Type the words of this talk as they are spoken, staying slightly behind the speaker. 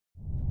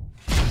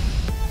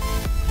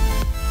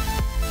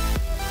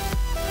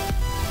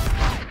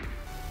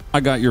I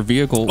got your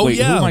vehicle. Oh, Wait,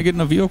 yeah. who am I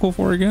getting a vehicle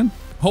for again?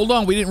 Hold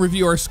on, we didn't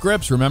review our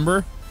scripts,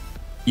 remember?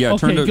 Yeah,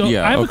 Okay, turn to,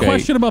 yeah, I have okay. a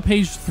question about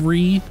page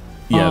 3.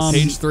 Yes.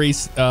 Page 3,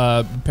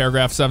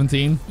 paragraph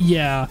 17.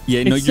 Yeah.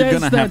 Yeah, no, you're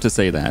going to have to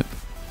say that.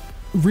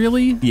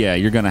 Really? Yeah,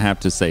 you're going to have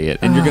to say it.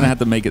 And you're going to have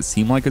to make it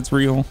seem like it's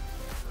real.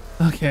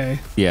 Okay.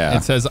 Yeah.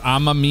 It says,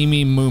 I'm a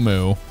Mimi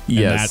Moo.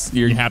 Yes.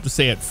 You have to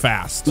say it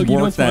fast. Look,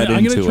 Work that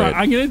I'm into gonna it.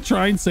 I'm going to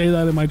try and say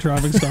that in my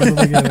traffic stop if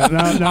I get it.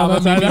 Now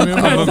that's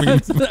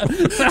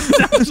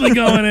actually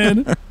going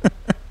in.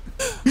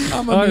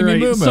 I'm a Mimi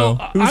Moo. So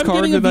Whose I'm car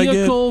getting a did I get?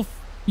 vehicle.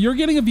 You're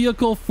getting a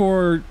vehicle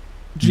for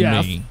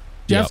Jeff. Me.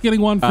 Jeff's Yep.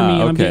 getting one for me,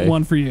 and I'm okay. getting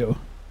one for you.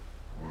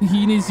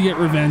 He needs to get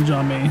revenge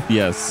on me.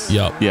 Yes.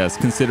 Yep. Yes,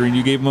 considering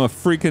you gave him a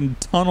freaking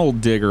tunnel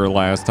digger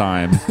last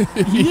time.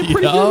 He did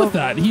pretty good with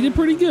that. He did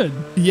pretty good.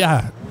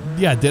 Yeah.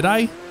 Yeah, did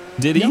I?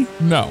 Did he?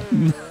 No.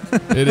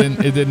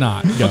 It did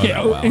not go Okay,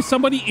 that well. is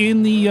somebody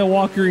in the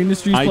Walker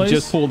Industries I place?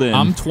 just pulled in.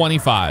 I'm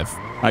 25.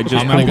 I just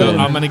I'm gonna pulled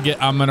go. in.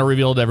 I'm gonna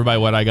reveal to everybody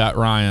what I got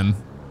Ryan.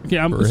 Okay,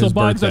 for so his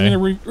Boggs, birthday.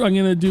 I'm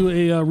gonna do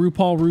a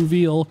RuPaul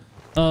reveal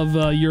of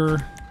your.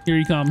 Here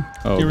you come.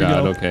 Oh, Here we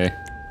God, go. okay.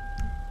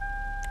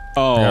 I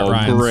got Oh,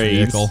 Ryan's great.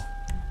 vehicle.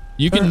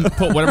 You can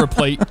put whatever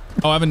plate.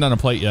 Oh, I haven't done a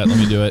plate yet. Let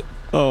me do it.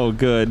 Oh,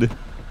 good.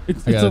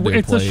 It's I gotta a do a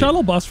it's a plate.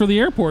 shuttle bus for the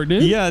airport,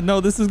 dude. Yeah, no,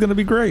 this is going to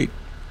be great.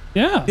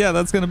 Yeah. Yeah,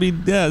 that's going to be,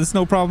 yeah, it's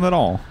no problem at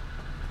all.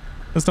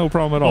 It's no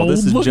problem at all.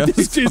 This is look, just.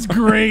 this is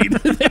great.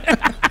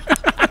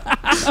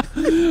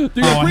 Dude,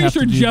 I I'm pretty have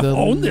sure to do Jeff the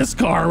owned this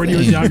car when he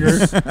was younger.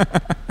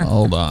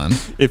 Hold on.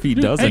 If he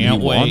doesn't, he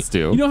can't wait. wants to.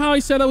 You know how I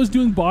said I was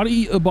doing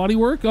body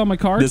work on my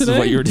car This is today?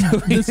 what you were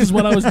doing. This is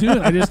what I was doing.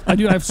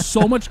 I have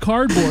so much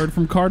cardboard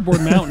from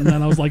Cardboard Mountain,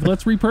 and I was like,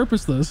 let's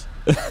repurpose this.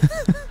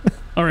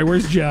 All right,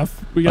 where's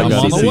Jeff? We I'm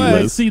got on the way.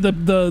 Let's see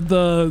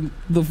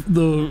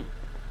the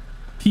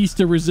piece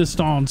de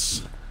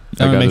resistance. I'm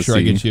gonna gotta make sure I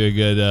see. get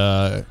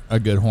you a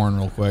good horn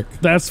real quick.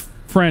 That's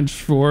French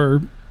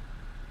for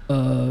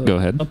Go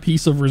ahead. a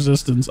piece of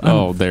resistance.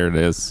 Oh, there it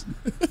is.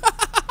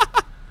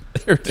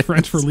 There it It's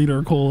French for liter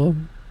of cola.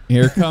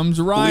 Here comes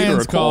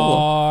Ryan's of cola.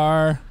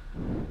 car.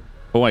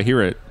 Oh, I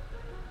hear it.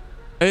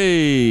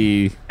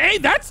 Hey, Hey,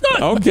 that's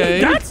not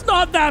Okay. That's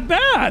not that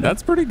bad.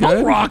 that's pretty I'll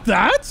good. rock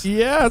that.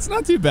 Yeah, it's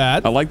not too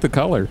bad. I like the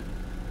color.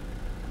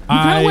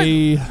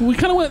 We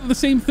kind of went the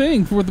same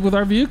thing with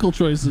our vehicle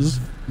choices.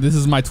 This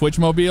is my Twitch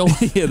mobile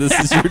Yeah, this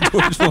is your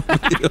Twitch mobile.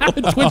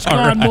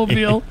 TwitchCon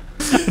mobile.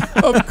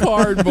 of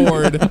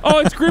cardboard. Oh,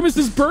 it's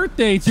Grimace's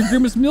birthday. It's your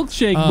Grimace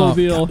milkshake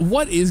mobile. God,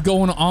 what is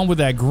going on with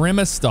that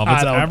Grimace stuff?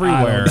 It's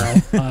everywhere.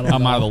 I don't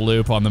I'm out of know. the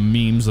loop on the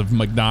memes of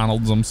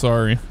McDonald's. I'm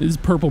sorry. It's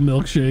purple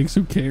milkshakes.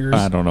 Who cares?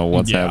 I don't know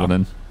what's Yeah.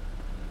 happening.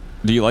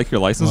 Do you like your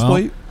license Well,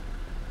 plate?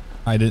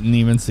 I didn't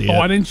even see Oh,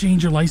 I it. didn't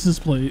change your license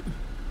plate.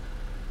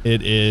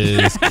 It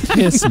is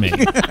Kiss Me.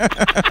 Wait,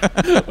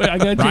 I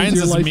gotta change Ryan's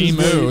your is license me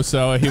plate. moo,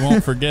 so he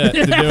won't forget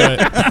to do it.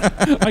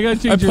 I gotta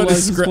change your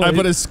license plate. I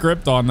put a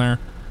script on there.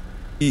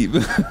 Me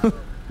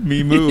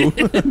moo.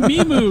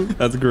 Mimu.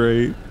 That's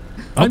great.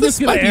 I'm this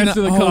just gonna might be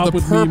answer the cop the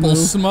with purple Mimu.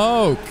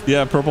 smoke.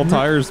 Yeah, purple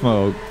tire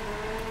smoke.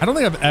 I don't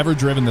think I've ever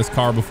driven this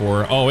car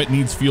before. Oh, it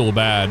needs fuel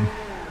bad.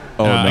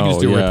 Oh, no, I can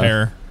just do a yeah.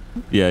 repair.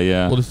 Yeah,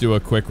 yeah. We'll just do a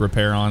quick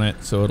repair on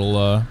it, so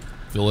it'll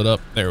fill it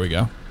up. There we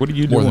go. What are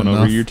you More doing than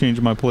over? enough. You're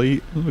changing my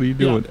plate? What are you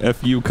doing?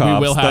 F you, We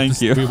cops. will have Thank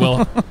to. you. We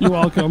will. You're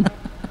welcome.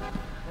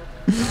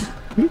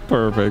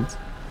 Perfect.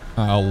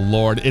 Oh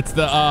Lord, it's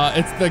the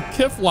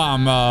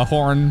Kiflam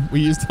horn we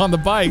used on the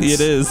bikes. It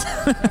is.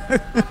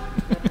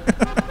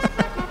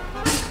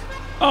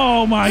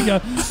 Oh my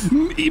god.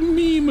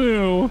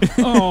 Mimu.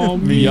 Oh,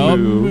 Yup.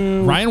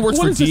 Mimu. Ryan works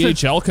What for is this,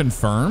 DHL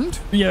confirmed.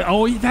 Yeah,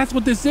 oh, that's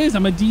what this is.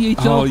 I'm a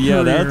DHL Oh,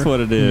 yeah, courier. that's what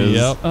it is.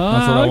 Yep. That's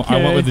what I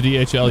okay. went with the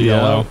DHL Yeah.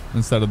 yellow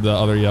instead of the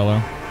other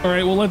yellow. All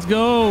right, well, let's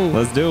go.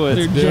 Let's do it.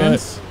 There, do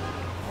gents.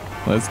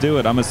 Let's do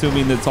it. I'm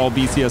assuming it's all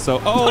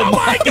BCSO. Oh,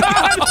 My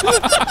God!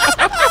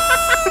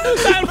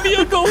 That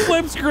vehicle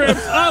flip script.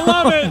 I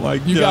love it. my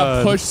You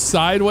got pushed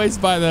sideways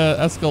by the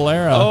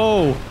Escalera.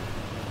 Oh,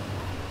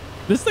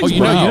 This Oh, thing's you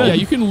know, pretty good. yeah,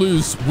 you can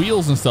lose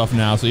wheels and stuff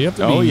now, so you have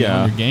to be Oh,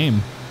 yeah. on your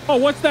game. Oh,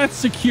 what's that?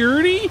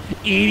 Security?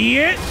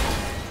 Idiot.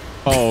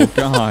 oh,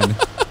 God.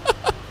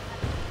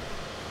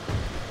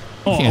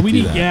 Oh, can't we do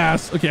need that.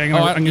 gas. Okay, I'm Oh,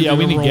 gonna yeah, do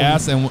we a need roll.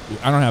 gas, and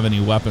I don't have any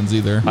weapons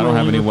either. I don't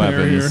have any Rolling repair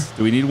weapons. here.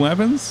 Do we need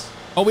weapons?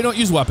 Oh, we don't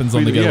use weapons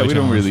on the Getaway we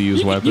don't Challenge. really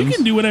use You weapons.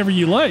 can do whatever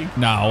you like.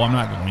 No, I'm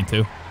not going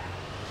to.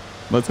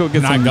 Let's go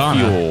get I'm some not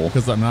gonna, fuel.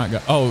 because I'm not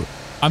going. Oh,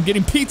 I'm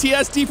getting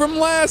PTSD from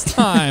last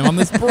time on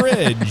this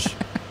bridge.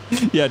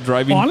 Yeah,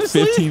 driving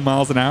Honestly? 15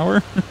 miles an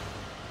hour.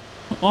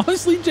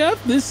 Honestly,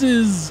 Jeff, this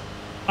is.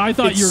 I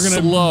thought It's you were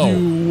gonna slow.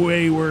 do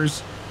way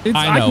worse. It's,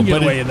 I know, can get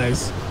but away with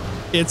this.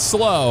 It's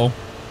slow,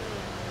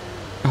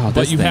 Oh,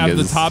 but you have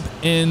the top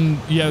end.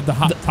 You have the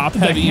top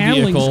heavy the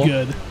handling's vehicle.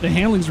 good. The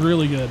handling's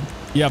really good.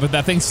 Yeah, but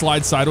that thing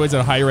slides sideways at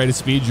a high rate of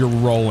speed. You're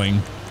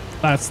rolling.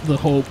 That's the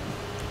hope.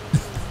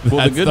 Well, the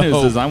That's good the news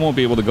hope. is I won't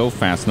be able to go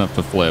fast enough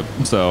to flip.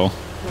 So,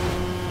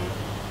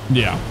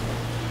 Yeah.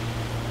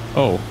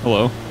 oh,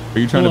 hello. Are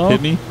you trying Hello? to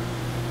pit me?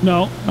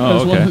 No. Oh, I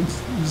just okay. wanted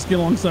to just get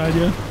alongside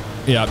you.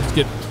 Yeah, just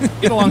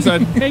get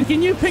alongside. Hey,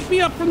 can you pick me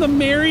up from the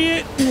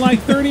Marriott in like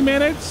 30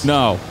 minutes?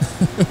 No.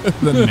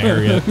 The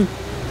Marriott.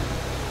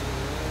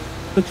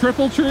 The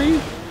Triple Tree?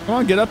 Come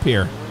on, get up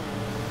here.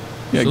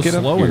 Yeah, so get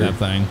up slow here. in that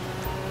thing.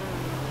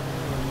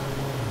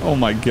 Oh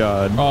my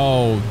god.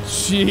 Oh,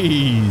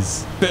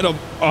 jeez. Bit of.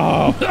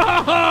 Oh.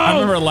 I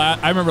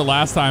remember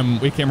last time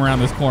we came around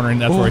this corner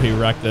and that's where he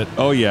wrecked it.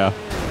 Oh yeah.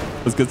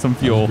 Let's get some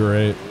fuel.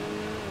 Great.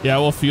 Yeah,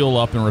 we'll fuel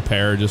up and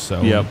repair just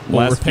so. Yep. We'll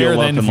last repair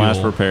fuel then up and fuel.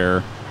 last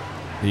repair.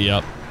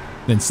 Yep.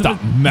 Then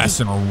stop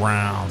messing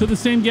around. To the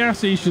same gas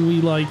station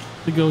we like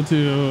to go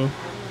to.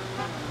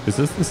 Is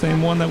this the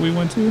same one that we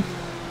went to?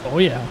 Oh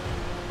yeah.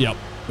 Yep.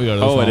 We go to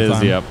this Oh, all it the is.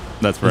 time. Yep.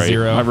 That's right.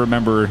 Zero. I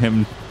remember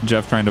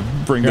Jeff trying to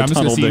bring Here, the I'm just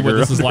tunnel gonna see digger. what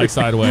this is like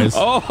sideways.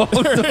 Oh no!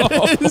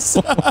 It is.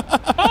 Oh,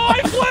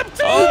 I flipped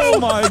too! Oh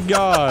my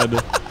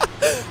god!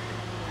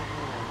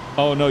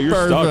 Oh no, you're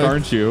stuck, Perfect.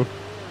 aren't you?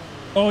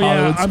 Oh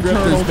yeah, Hollywood I'm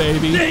scripters, turtled.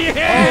 baby.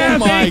 Yeah, Oh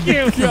my thank you.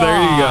 god.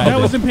 There you go. That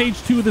was in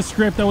page 2 of the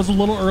script. That was a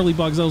little early,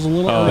 Bugs. That was a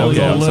little Oh, early.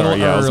 okay. I'm little sorry.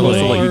 Yeah, I was supposed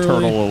to early. let you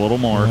turtle a little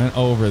more. Went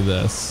over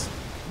this.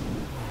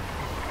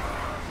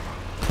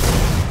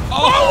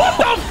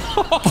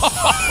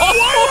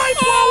 Why did I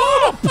blow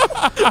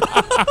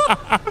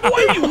up?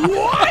 Wait,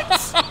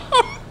 what?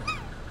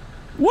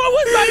 What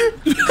was I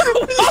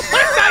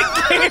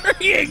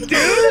carrying,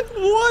 dude?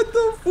 What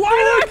the fuck?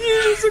 Why did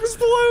You just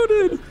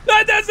exploded.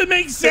 That doesn't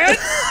make sense.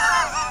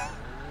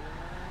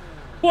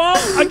 Well,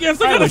 I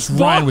guess I I gotta wish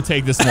Ryan would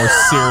take this more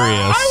serious.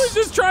 I was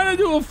just trying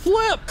to do a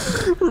flip.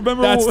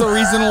 Remember? That's the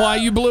reason why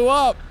you blew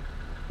up.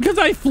 Because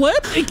I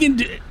flip, it can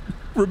do.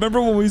 Remember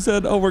when we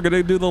said, "Oh, we're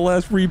gonna do the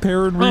last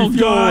repair and Oh, refuel,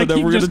 God, I and then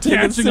keep we're gonna just take it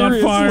catching on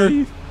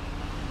seriously"? fire.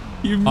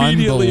 You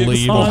immediately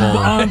Unbelievable.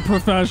 exploded.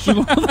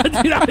 Unprofessional.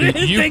 Dude, I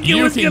didn't think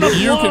it was gonna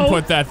you blow. can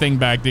put that thing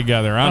back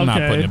together. I'm not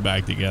Okay. putting it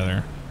back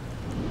together.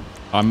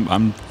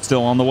 I'm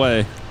still on the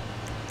way.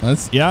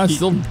 That's it's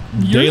still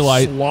You're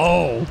daylight.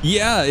 slow.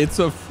 Yeah, it's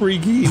a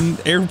freaking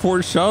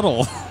airport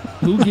shuttle.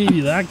 Who gave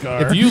you that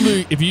car?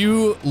 If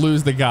you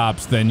lose the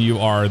cops, then you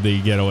are the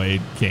getaway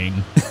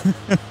king.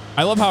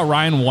 I love how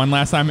Ryan won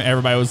last time.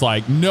 Everybody was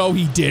like, "No,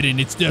 he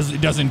didn't. It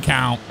doesn't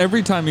count."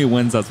 Every time he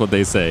wins, that's what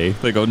they say.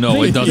 They go,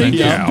 "No, it doesn't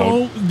Yeah,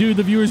 count." dude,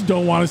 the viewers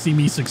don't want to see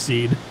me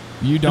succeed.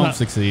 You don't Not-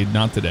 succeed.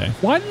 Not today.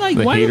 Why did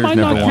The Why did haters mine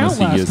never not wanna count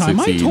see you last time?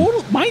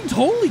 succeed. Mine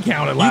totally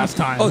counted last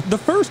time. Oh, the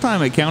first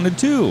time it counted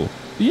too.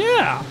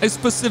 Yeah. I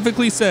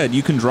specifically said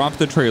you can drop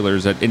the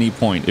trailers at any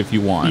point if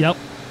you want.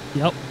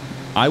 Yep.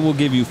 I will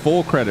give you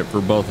full credit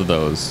for both of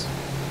those.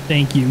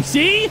 Thank you.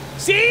 See?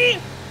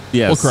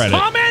 Yes. Full credit.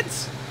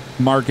 Comments.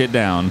 Mark it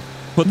down.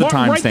 Put the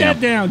Write that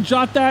timestamp. down.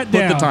 Jot that Put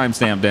down. the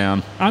timestamp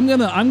down. I'm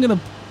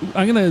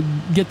gonna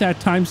get that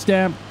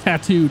timestamp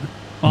tattooed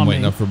on I'm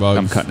waiting me. up for bugs.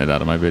 I'm cutting it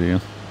out of my video.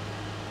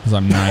 because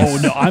I'm nice. Oh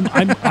no, I'm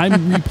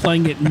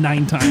replaying it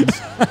 9 times.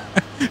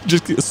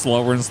 Just get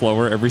slower and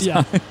slower every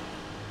Yeah. time.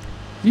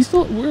 He's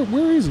still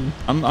where is he?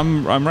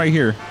 I'm right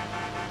here.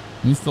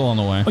 He's still on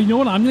the way. Oh, you know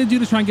what I'm gonna do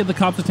to try and get the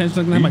cops' attention?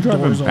 I'm gonna have my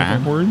driving doors open.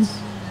 backwards?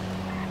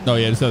 Oh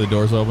yeah, just have the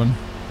doors open.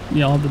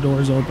 Yeah, I'll have the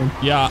doors open.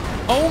 Yeah.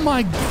 Oh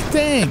my,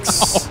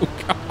 thanks. Oh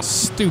god.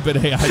 Stupid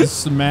AI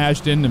just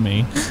smashed into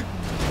me.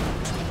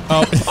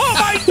 Oh, Oh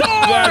my door!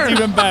 that's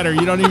even better.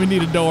 You don't even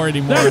need a door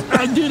anymore.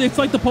 Dude, it's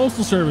like the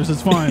postal service.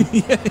 It's fine.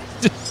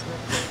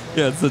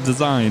 Yeah, it's the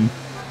design.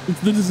 It's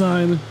the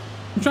design.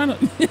 I'm trying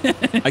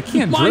to. I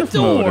can't My drift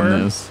mode door.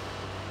 in this.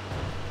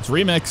 It's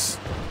remix.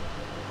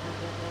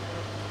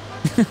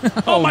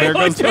 Oh my there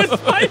god! goes the-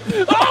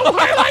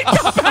 My light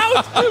jump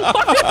out!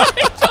 My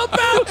light jump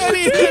out! And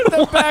he hit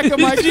the back of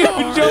my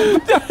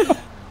car.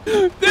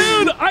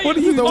 Dude, What are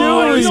you The doing?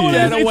 worst No, it's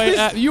getaway.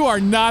 this- You are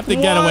not the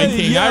getaway Why?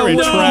 king. Yeah, I well,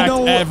 retract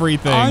no,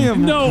 everything. I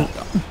am. No.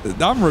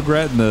 I'm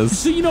regretting this.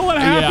 So you know what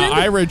Yeah, happened?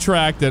 I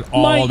retract it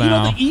all You know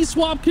now. the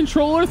eSwap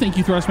controller? Thank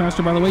you,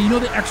 Thrustmaster, by the way. You know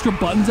the extra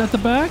buttons at the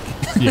back?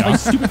 Yeah. My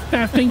stupid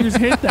fat fingers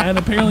hit that and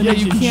apparently Yeah,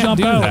 makes you you can't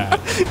jump do out.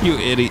 that. You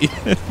idiot.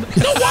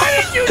 So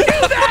why did you do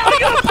that?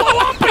 We're gonna blow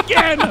up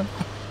again!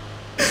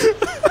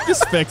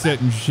 Just fix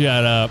it and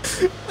shut up.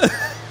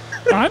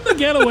 I'm the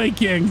getaway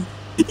king.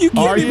 You can't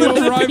Are even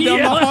you? drive down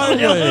the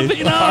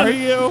highway. Are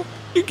you?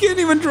 You can't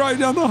even drive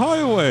down the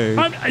highway.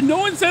 No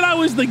one said I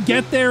was the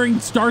get there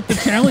and start the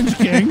challenge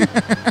king.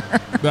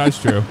 That's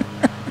true.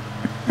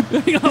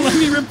 Hang on, let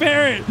me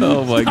repair it.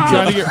 Oh my I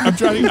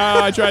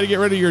god. tried to get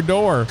rid of your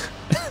door.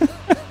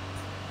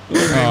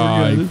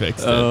 I good.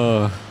 fixed it.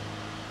 All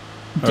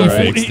You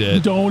right. fixed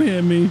it. Don't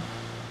hit me.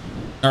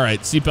 All right,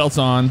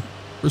 seatbelts on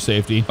for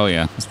safety. Oh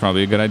yeah, that's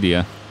probably a good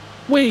idea.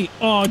 Wait,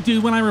 oh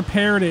dude, when I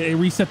repaired it, it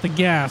reset the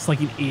gas like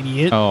an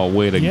idiot. Oh,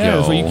 way to Yeah, go.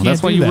 that's why you can't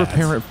That's why do you that.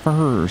 repair it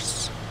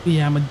first.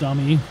 Yeah, I'm a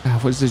dummy.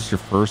 God, was this your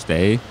first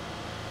day?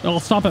 I'll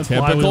stop at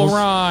Typical flywheels.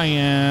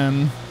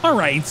 Ryan. All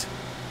right.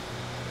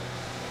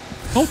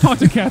 Don't talk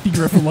to Kathy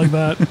Griffin like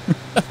that.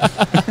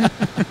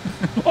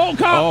 Oh,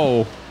 cop!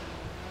 Oh,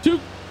 Two.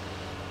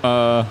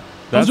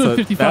 that's doing a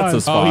 55. that's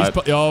a Oh,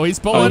 spot. he's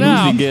pulling who's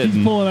out. he getting?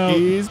 He's pulling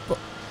out.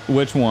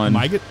 Which one?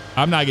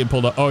 I'm not getting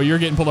pulled up. Oh, you're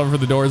getting pulled over for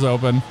the doors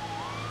open.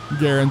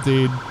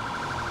 Guaranteed.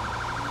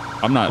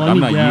 I'm not. Let I'm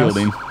me not guess.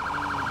 yielding.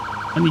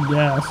 I need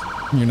gas.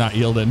 You're not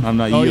yielding. I'm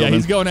not Oh, yielding. yeah,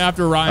 he's going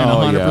after Ryan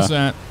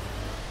 100%.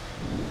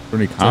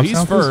 Any So cops he's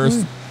out this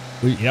first.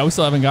 way? We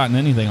still haven't gotten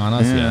anything on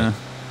us yet.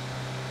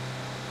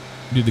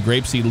 Do the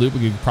grapeseed loop.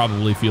 We could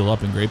probably fuel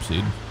up in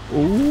grapeseed.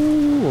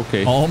 Ooh,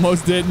 okay.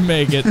 Almost didn't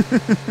make it.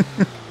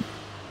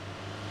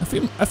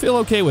 I feel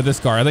okay with this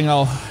car. I think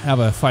I'll have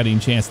a fighting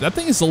chance. That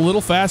thing is a little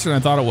faster than I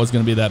thought it was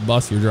going to be, that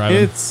bus you're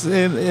driving.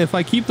 If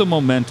I keep the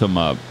momentum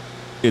up,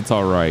 it's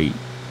all right.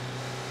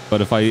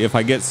 But if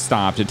I get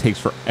stopped, it takes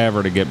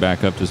forever to get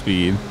back up to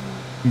speed.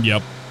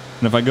 Yep.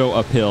 And if I go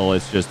uphill,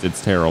 it's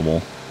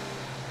terrible.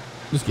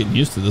 Just getting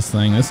used to this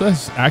thing. This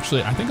is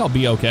actually, I think I'll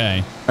be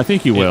okay. I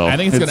think you will. I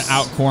think it's going to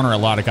out-corner a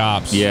lot of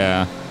cops.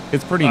 Yeah.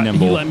 It's pretty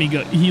nimble. He let me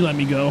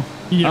go.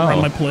 He didn't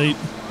run my plate.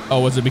 Oh,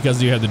 was it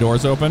because you had the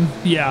doors open?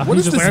 Yeah. What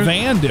is this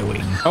van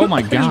doing? Oh my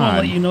I just want to God.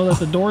 let you know that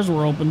the doors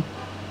were open.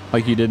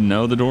 Like you didn't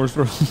know the doors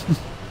were open?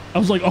 I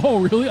was like,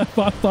 oh, really? I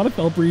thought it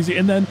felt breezy.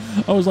 And then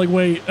I was like,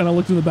 wait. And I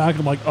looked in the back and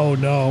I'm like, oh,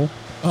 no.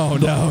 Oh,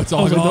 no. It's all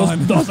I was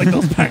gone. like,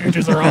 those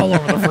packages are all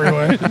over the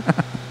freeway.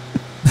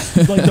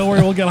 It's like, don't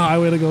worry. We'll get a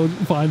highway to go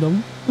find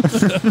them.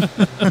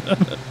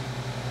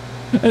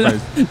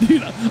 And,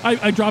 dude,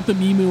 I dropped a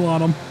Mimu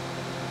on him.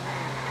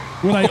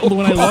 When I looked.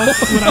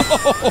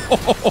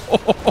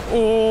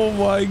 Oh,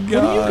 my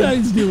God. What are you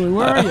guys doing?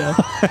 Where are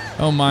you?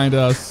 Don't mind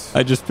us.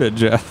 I just pit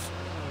Jeff.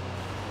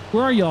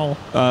 Where are y'all?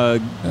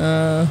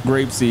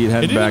 Grapeseed It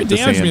heading didn't back even to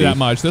damage Sandy. me that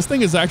much. This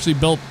thing is actually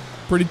built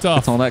pretty tough.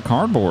 It's all that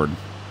cardboard.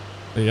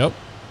 Yep.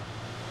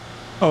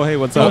 Oh, hey,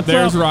 what's Oh, up?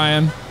 there's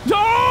Ryan.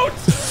 Don't!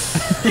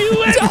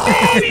 You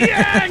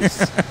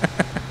maniacs!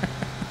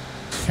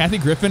 Kathy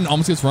Griffin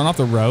almost gets run off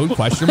the road?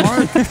 Question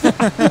mark.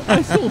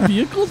 I stole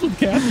vehicles with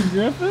Kathy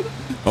Griffin?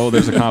 Oh,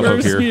 there's a cop up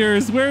Where's here.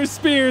 Spears? Where's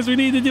Spears? We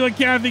need to do a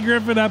Kathy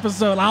Griffin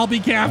episode. I'll be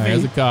All right, Kathy.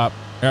 there's a cop.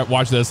 All right,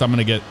 watch this. I'm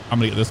gonna get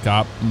this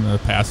cop. I'm gonna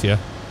pass you.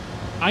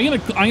 I'm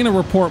gonna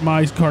report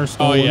my car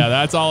stolen. Oh yeah,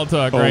 that's all it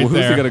took Oh, right who's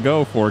there. he gonna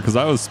go for? Because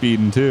I was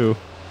speeding too.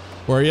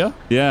 Were you?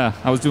 Yeah,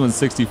 I was doing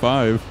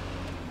 65.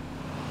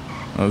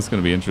 Oh, this is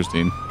gonna be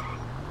interesting.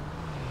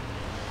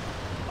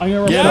 I'm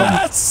gonna report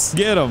Yes!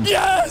 Get him!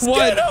 Yes!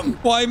 What? Get him!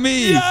 Why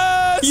me?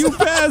 Yes! You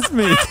passed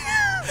me.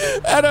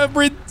 At a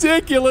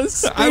ridiculous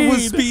speed. I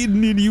was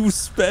speeding and you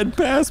sped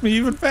past me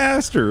even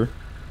faster.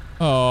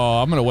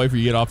 Oh, I'm gonna wait for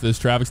you to get off this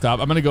traffic stop.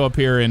 I'm gonna go up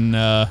here and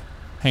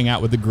hang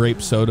out with the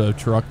grape soda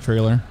truck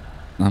trailer.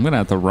 I'm gonna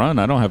have to run.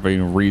 I don't have any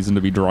reason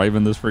to be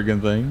driving this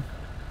friggin' thing.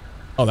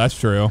 Oh, that's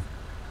true.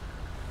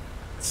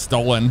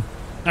 Stolen.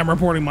 I'm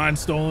reporting mine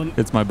stolen.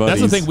 It's my buddies.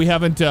 That's the thing. We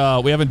haven't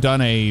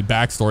done a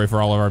backstory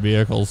for all of our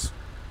vehicles.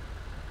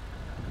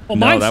 Well,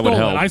 No, mine's that would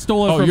stolen. help. I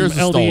stole it Oh, from yours is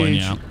LDH. stolen,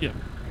 yeah. And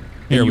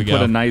Here you we go.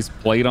 put a nice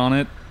plate on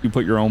it. You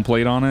put your own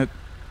plate on it.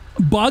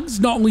 Bugs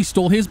not only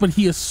stole his, but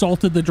he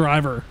assaulted the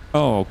driver.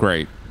 Oh,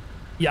 great.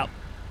 Yep.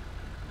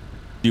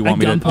 Do you want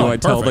me to? gunpoint. Do I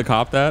tell the Perfect.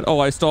 cop that? Oh,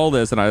 I stole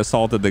this and I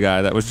assaulted the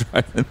guy that was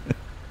driving.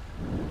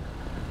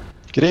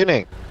 Good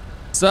evening.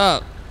 What's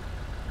up?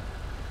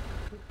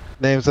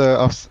 Name's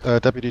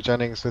Deputy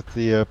Jennings with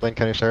the Blaine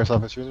County Sheriff's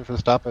Office. Reason for the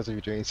stop is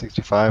you're doing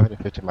 65 in a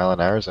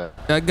 50-mile-an-hour zone.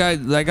 That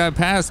guy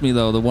passed me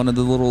though. The one of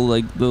the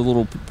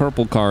little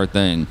purple car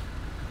thing.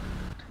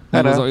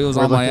 I know. He was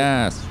We're on my looking-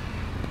 ass.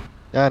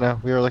 Yeah, I know.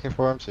 We were looking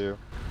for him too.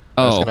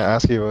 I was Oh, gonna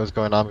ask you what was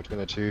going on between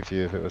the two of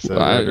you, if it was a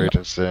road rage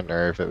incident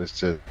or if it was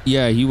just.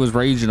 yeah. He was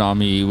raging on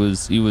me. He was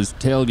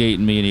tailgating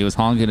me and he was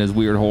honking his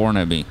weird horn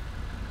at me.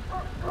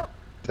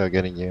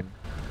 Tailgating you.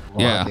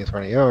 Yeah. In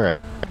front of you. All right.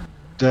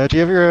 Do you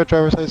have your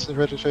driver's license,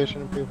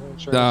 registration, and proof of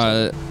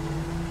insurance?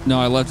 No,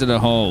 I left it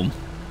at home.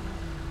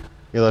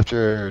 You left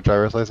your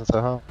driver's license at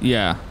home?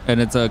 Yeah,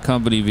 and it's a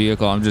company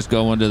vehicle. I'm just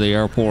going to the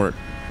airport.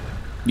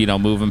 You know,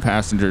 moving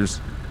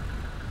passengers.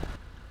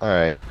 All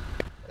right.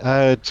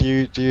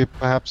 Do you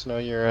perhaps know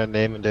your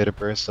name and date of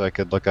birth so I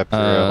could look up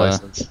your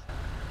license?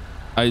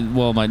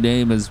 Well, my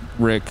name is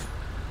Rick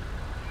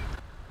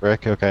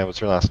Rick. Okay.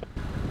 What's your last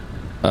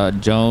name?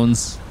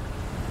 Jones.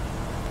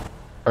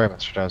 All right,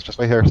 Mr. Jones. Just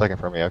wait here a second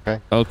for me, okay?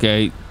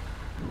 Okay.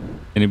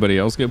 Anybody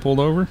else get pulled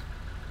over?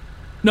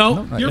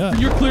 No, not you're yet.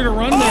 you're clear to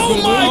run. Oh now,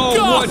 my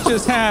God! What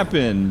just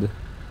happened?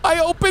 I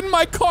opened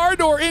my car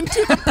door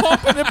into the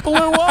pump and it blew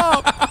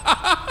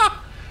up.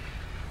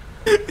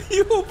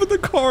 You opened the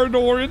car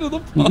door into the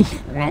pump.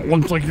 Well, it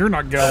looks like you're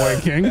not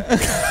Getaway King.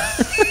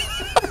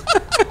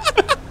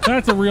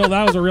 That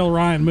was a real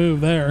Ryan move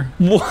there.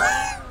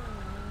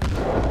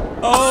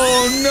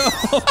 Oh no!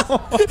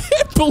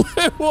 It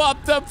blew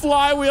up the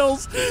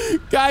flywheels.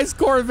 Guy's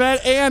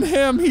Corvette and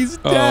him. He's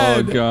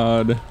dead. Oh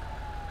god.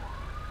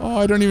 Oh,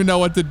 I don't even know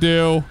what to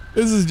do.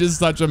 This is just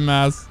such a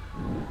mess.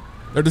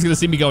 They're just going to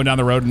see me going down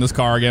the road in this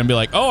car again and be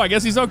like, oh, I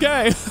guess he's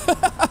okay.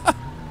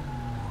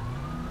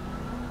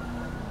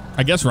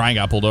 I guess Ryan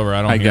got pulled over.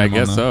 I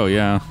guess so.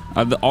 Yeah.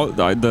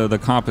 The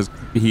cop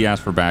he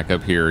asked for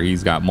backup here.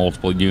 He's got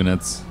multiple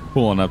units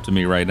pulling up to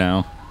me right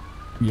now.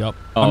 Yep.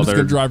 Oh, I'm just they're-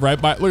 gonna drive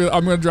right by. Look,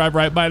 I'm gonna drive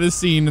right by the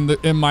scene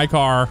in my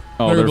car.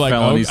 Oh, They're they're like,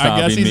 felony I guess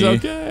stopping he's me.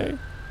 okay.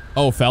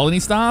 Oh, felony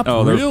stop?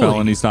 Oh, they're really?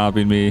 felony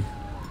stopping me.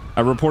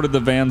 I reported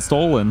the van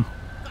stolen.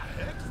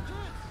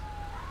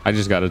 I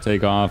just got to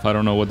take off. I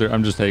don't know what they're.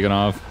 I'm just taking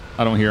off.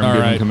 I don't hear them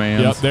giving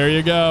commands. Yep, there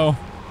you go.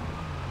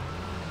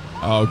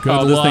 Oh, good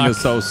luck. This thing is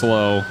so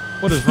slow.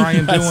 What is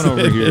Ryan doing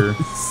over here?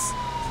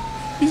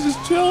 He's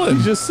just chilling.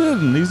 He's just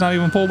sitting. He's not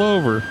even pulled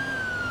over.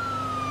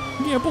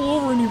 You can't pull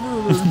over any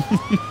further.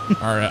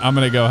 All right, I'm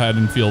going to go ahead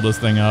and fuel this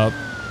thing up.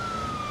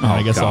 Oh,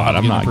 I guess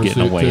I'm not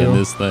getting away in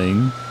this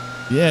thing.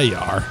 Yeah, you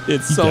are.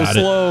 It's so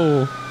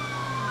slow.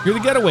 You're the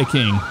getaway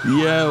king.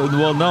 Yeah,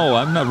 well, no,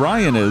 I'm not.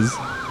 Ryan is.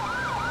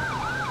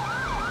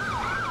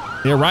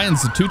 Yeah,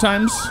 Ryan's the 2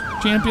 times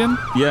champion.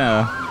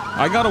 Yeah,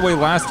 I got away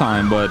last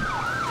time, but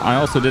I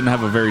also didn't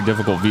have a very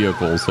difficult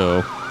vehicle,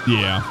 so.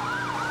 Yeah.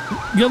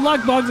 Good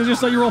luck, Bugs. I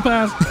just saw you roll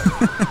past.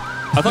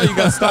 I thought you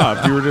got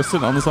stopped. You were just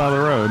sitting on the side of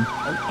the road.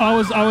 I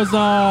was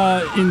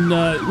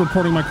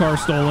reporting my car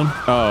stolen.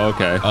 Oh,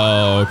 okay.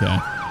 Oh, okay.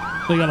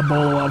 They got a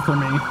bolo out for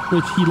me,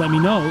 which he let me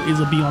know is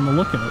a be on the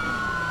lookout.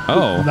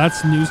 Oh.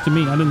 That's news to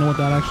me. I didn't know what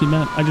that actually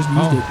meant. I just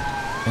used it.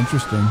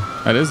 Interesting.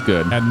 That is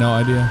good. Had no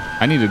idea.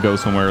 I need to go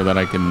somewhere that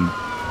I can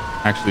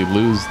actually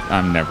lose.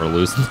 I'm never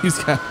losing these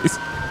guys.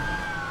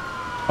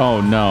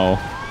 Oh, no.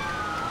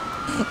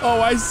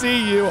 Oh, I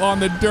see you on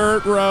the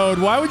dirt road.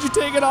 Why would you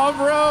take it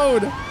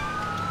off-road?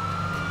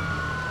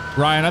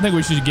 Ryan, I think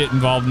we should get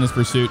involved in this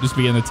pursuit. Just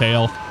be in the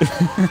tail.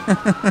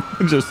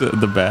 Just at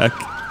the back.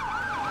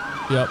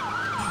 Yep.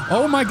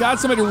 Oh, my God.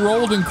 Somebody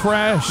rolled and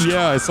crashed.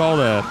 Yeah, I saw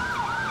that.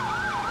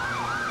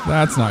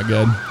 That's not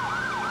good.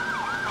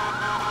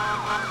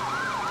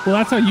 Well,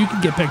 that's how you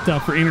can get picked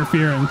up for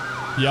interfering.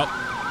 Yep.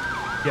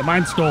 Yeah,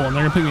 mine's stolen.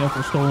 They're going to pick me up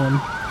for stolen.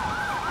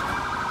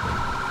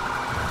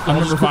 I'm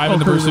number 5 in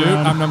the pursuit.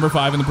 I'm number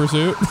 5 in the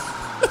pursuit.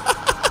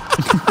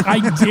 I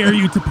dare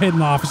you to pit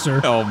an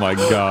officer. Oh, my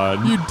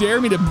God. You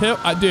dare me to pit?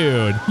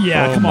 Dude.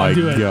 Yeah, come on,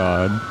 do it. Oh, my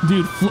God.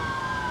 Dude.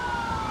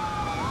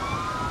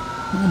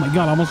 Oh, my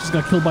God. I almost just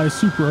got killed by a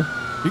Supra.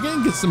 You're going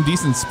to get some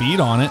decent speed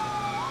on it.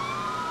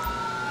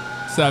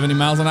 70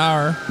 miles an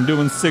hour. I'm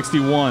doing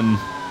 61.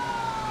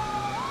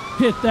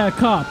 Hit that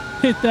cop.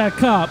 Hit that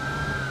cop.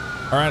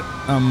 All right.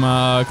 I'm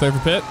clear for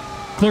pit.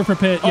 Clear for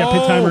pit. Yeah,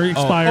 pit timer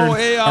expired. Oh,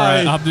 AI. All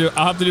right,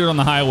 I'll have to do it on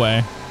the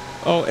highway.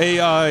 Oh,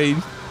 AI.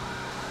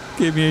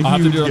 Give me a I'll have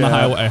to huge do it on the gap.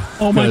 highway.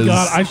 Oh, my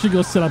God. I should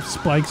go set up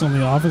spikes on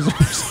the officers.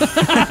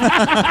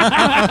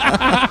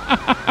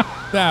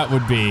 That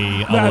would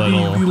be That'd be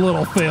a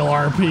little fail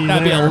RP.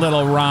 That'd be a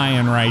little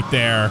Ryan right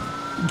there.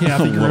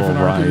 Kathy Griffin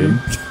RP.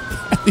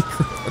 Kathy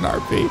Griffin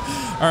RP.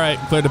 All right,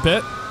 clear to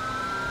pit.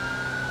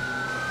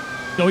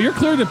 No, you're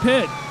clear to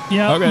pit.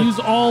 Yeah, Okay. use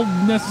all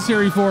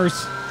necessary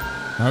force.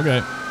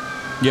 Okay.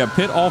 Yeah,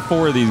 pit all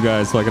 4 of these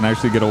guys so I can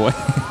actually get away.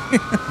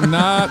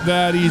 Not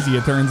that easy,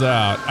 it turns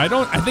out. I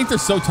think they're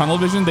so tunnel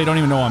vision, they don't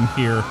even know I'm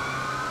here.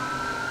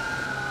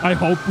 I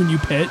hope when you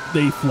pit,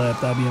 they flip.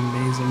 That'd be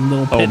amazing.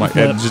 Little pit Oh, my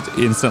flip. God. Just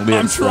instantly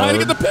I'm trying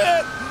to explode. get the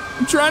pit.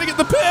 I'm trying to get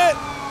the pit.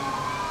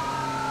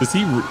 Does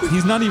he?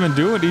 He's not even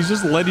doing it. He's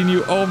just letting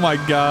you. Oh my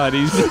God!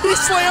 He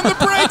slammed the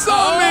brakes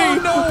on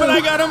me. No. But I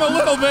got him a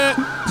little bit.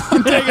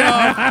 I'm taking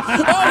off.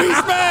 Oh,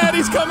 he's mad.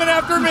 He's coming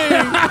after me.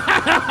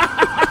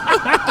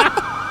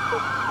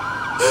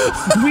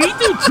 We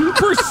do 2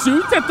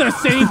 pursuits at the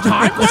same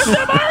time?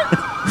 Question mark?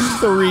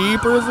 3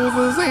 pursuits at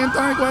the same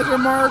time?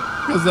 Question mark?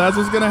 Because that's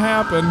what's gonna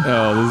happen.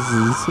 Oh, this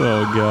is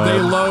so good. They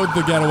load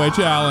the getaway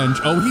challenge.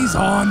 Oh, he's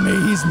on me.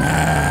 He's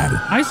mad.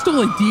 I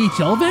stole a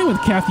DHL van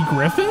with Kathy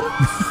Griffin?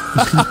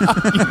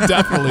 You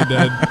definitely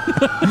did.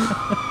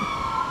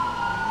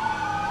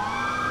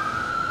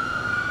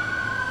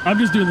 I'm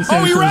just doing the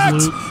same. Oh, he wrecked!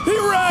 loop. He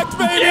wrecked,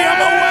 baby! Yes!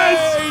 I'm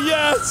away!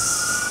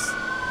 Yes!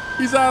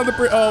 He's out of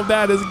the... Oh,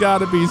 that has got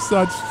to be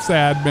such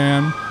sad,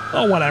 man.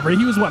 Oh, whatever.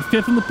 He was, what,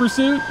 5th in the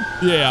pursuit?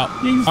 Yeah.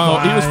 He's Oh,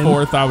 he was fine.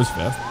 4th. I was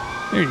 5th.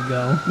 There you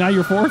go. Now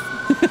you're 4th?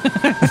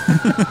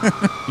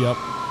 Yep.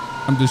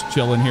 I'm just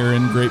chilling here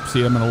in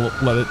Grapeseed. I'm going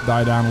to let it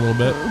die down a little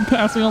bit.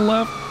 Passing on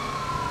left.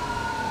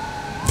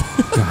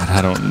 God,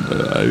 I don't.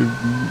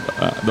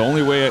 The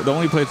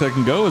only place I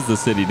can go is the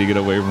city to get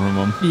away from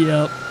him.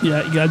 Yep.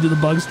 Yeah, you got to do the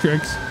bugs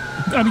tricks.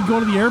 I mean, go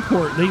to the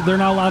airport. They're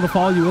not allowed to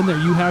follow you in there.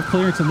 You have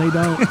clearance and they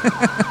don't.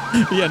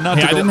 Yeah, not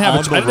Hey, to I go didn't have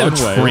on a the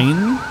train.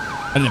 runway.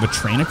 I didn't have a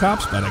train of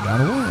cops, but I got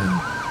away.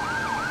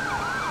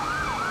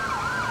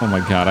 Oh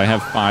my God, I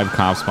have 5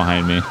 cops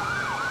behind me.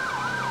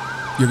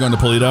 You're going to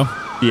Polito?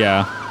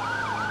 Yeah,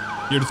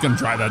 You're just going to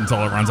drive that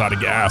until it runs out of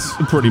gas.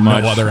 pretty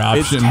much. No other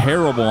option. It's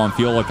terrible on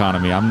fuel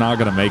economy. I'm not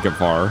gonna make it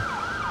far.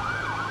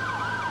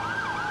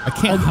 I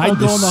can't hide I'll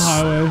go this. on the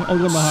highway.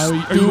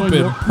 Are you going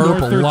stupid north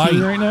purple 13 light.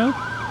 right now?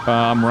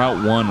 I'm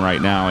Route 1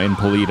 right now in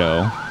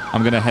Polito.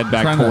 I'm gonna head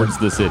back towards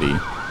the city.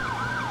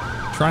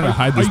 Trying to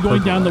hide this. Are you going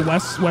purple down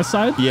light. the west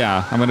side?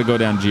 Yeah, I'm gonna go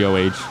down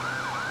GOH.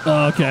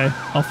 Oh, okay.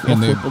 I'll flip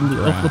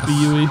the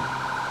UE.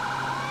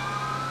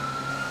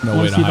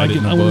 No way to hide it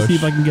in I the want to bush. see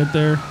if I can get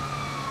there.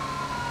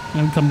 I'm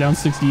gonna come down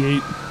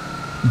 68.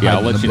 Yeah, I'll Hide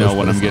in let the you know bush,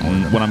 when but I'm it's not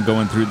working. when I'm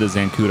going through the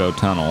Zancudo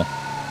tunnel.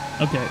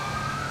 Okay.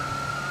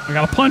 I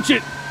gotta punch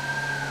it.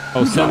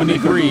 Oh,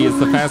 73 is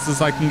the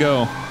fastest I can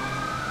go.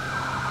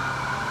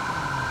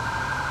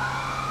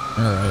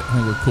 All right, I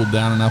think we're cooled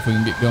down enough. We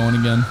can get going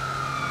again.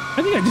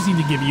 I think I just need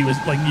to give you you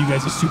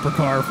guys a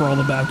supercar for all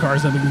the bad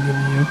cars I've been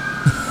giving you.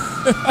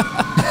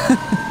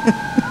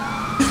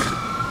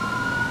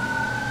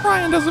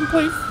 Ryan doesn't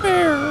play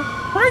fair.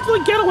 Ryan's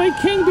the getaway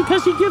king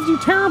because he gives you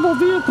terrible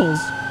vehicles.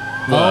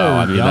 Well,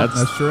 I mean, yep,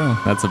 that's true.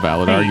 That's a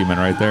valid argument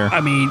right there.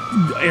 I mean,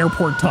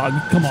 airport tug.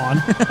 Come on.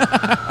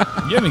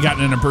 You haven't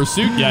gotten in a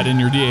Pursuit yet in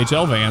your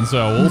DHL van,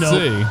 so we'll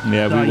see.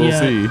 Yeah, we will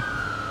see.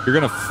 You're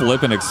gonna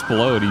flip and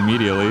explode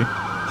immediately.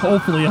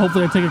 Hopefully I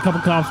take a couple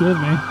cops with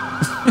me.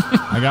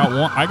 I got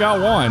one.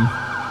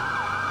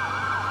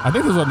 I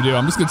think that's what I'm gonna do.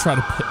 I'm just gonna try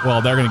to.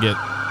 Well, they're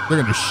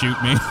gonna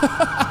shoot me.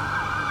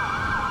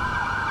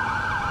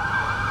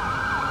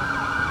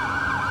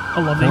 I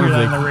love to hear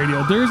that on the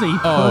radio. There's a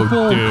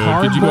purple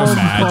could you cardboard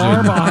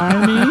car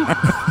behind me.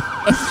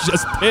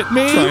 Just pit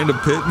me. Trying to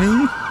pit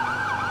me.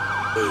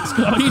 It's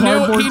got a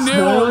cardboard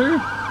spoiler.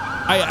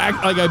 I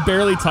act like I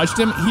barely touched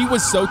him. He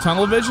was so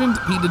tunnel visioned,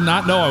 he did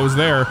not know I was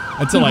there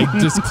until I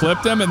just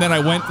clipped him, and then I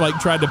went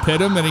tried to pit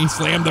him, and he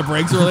slammed the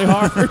brakes really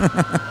hard.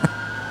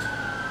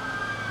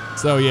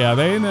 So yeah,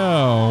 they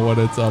know what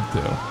it's up to.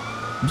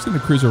 I'm just gonna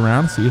cruise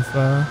around and see if.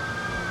 God,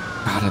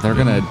 they're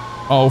gonna.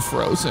 Oh,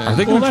 frozen. Are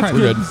they gonna try?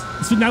 Good.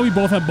 So now we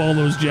both have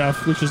bolos,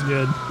 Jeff, which is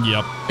good.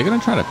 Yep. They're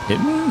gonna try to pit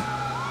me.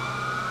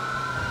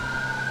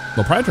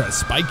 They'll probably try to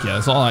spike you.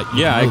 That's all. I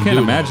can't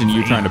imagine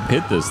you trying to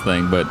pit this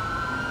thing, but.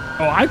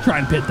 Oh, I'd try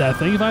and pit that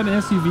thing if I had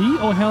an SUV.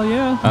 Oh, hell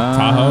yeah.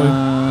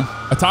 Tahoe.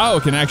 A Tahoe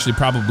can actually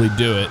probably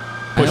do it.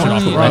 Push it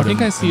off the road. I think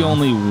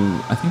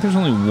there's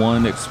only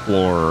one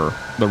Explorer.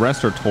 The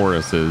rest are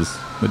Tauruses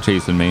that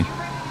chasing me.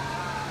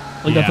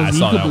 Well, you got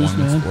those EcoBoost,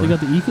 man. They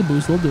got the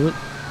EcoBoost. They'll do it.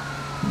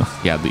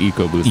 Yeah, the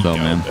EcoBoost though,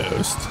 man.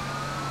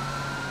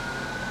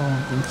 Oh,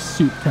 the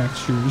soup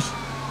textures.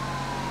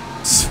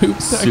 Soup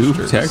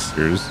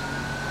textures.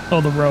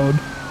 Oh, the road.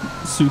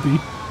 Soupy.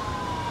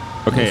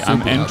 Okay,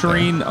 I'm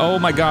entering. Oh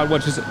my God,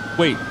 wait,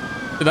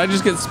 did I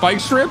just get spike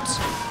stripped?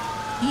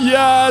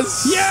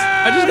 Yes!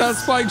 Yes! I just got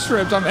spike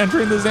stripped. I'm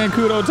entering the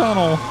Zancudo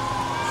tunnel.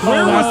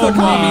 Where was the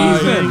cop?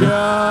 Oh my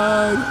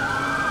God.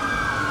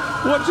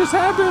 What just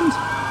happened?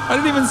 I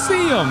didn't even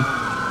see him.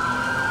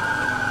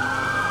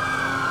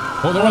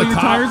 Oh, all your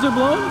tires are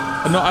blown?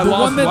 No, I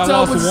lost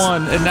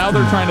one, and now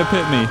they're trying to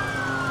pit me.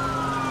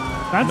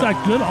 That's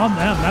not good on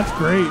them. That's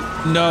great.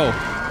 No.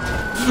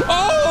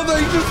 Oh,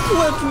 they just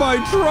flipped my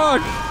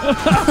truck.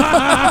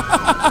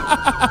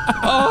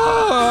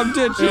 Oh, I'm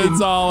ditching.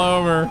 It's all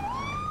over.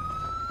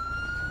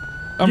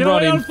 I'm Get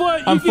running. away on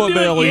foot. I'm foot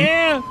bailing.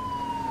 Yeah.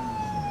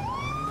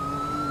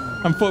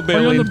 I'm foot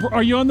bailing.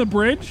 Are you on the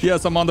bridge?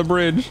 Yes, I'm on the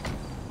bridge.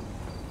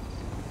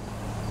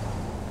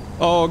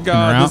 Oh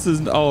God, this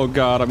is. Oh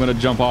God, I'm gonna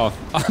jump off.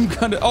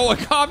 Oh, a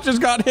cop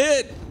just got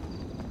hit.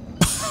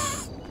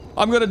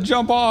 I'm gonna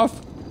jump off.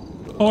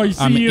 Oh, I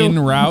see I'm you. en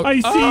route. I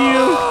see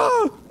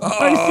you.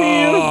 I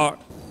see you.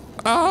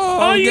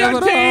 Oh, you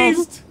got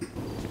tased.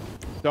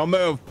 Don't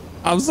move.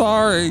 I'm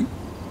sorry.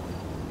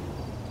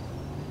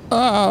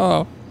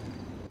 Oh.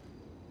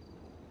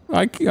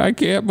 I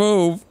can't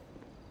move.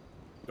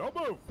 Don't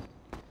move.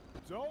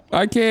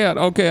 I can't.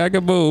 Okay, I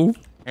can move.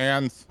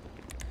 Hands.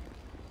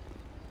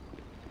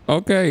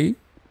 Okay.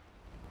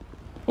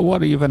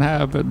 What even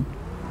happened?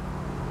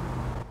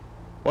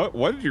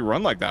 What did you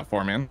run like that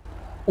for, man?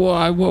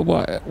 Well,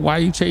 why are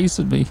you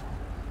chasing me?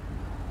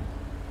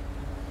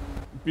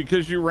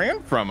 Because you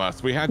ran from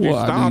us. We had you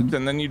stopped,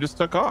 and then you just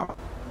took off.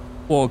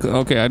 Well,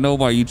 okay, I know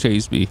why you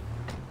chased me.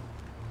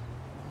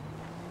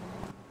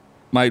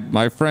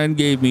 My friend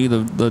gave me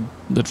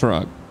the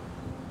truck.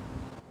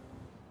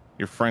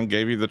 Your friend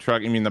gave you the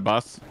truck? You mean the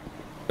bus?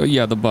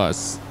 Yeah, the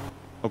bus.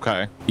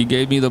 Okay. He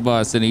gave me the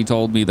bus, and he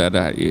told me that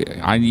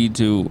I need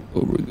to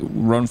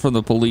run from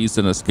the police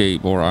and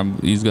escape, or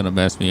he's gonna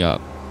mess me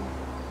up.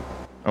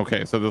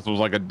 Okay, so this was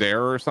like a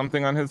dare or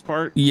something on his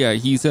part? Yeah,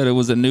 he said it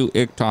was a new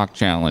TikTok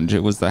challenge.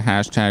 It was the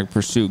hashtag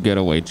Pursuit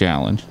Getaway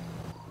challenge.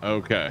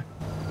 Okay.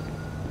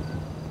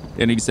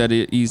 And he said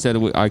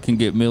I can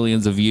get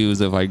millions of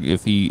views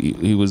if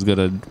he was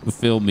gonna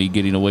film me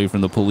getting away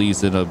from the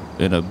police in a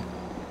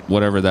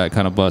whatever that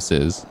kind of bus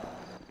is.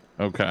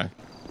 Okay.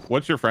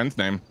 What's your friend's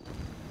name?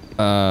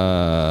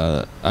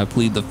 I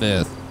plead the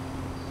fifth.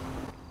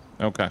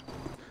 Okay.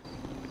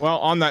 Well,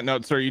 on that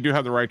note, sir, you do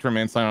have the right to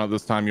remain silent at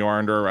this time. You are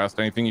under arrest.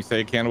 Anything you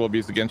say can will be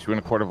used against you in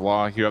a court of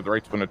law. You have the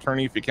right to an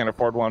attorney. If you can't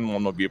afford one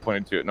will be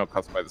appointed to you at no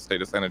cost by the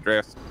state of San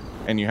Andreas.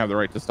 And you have the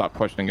right to stop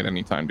questioning at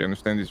any time. Do you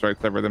understand these rights?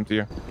 I read them to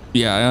you?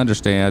 Yeah, I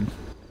understand.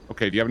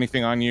 Okay, do you have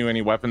anything on you?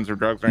 Any weapons or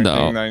drugs or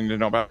anything that I need to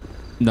know about?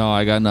 No,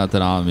 I got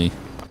nothing on me.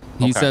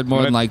 He said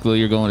more than likely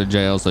you're going to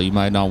jail, so you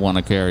might not want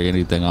to carry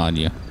anything on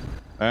you.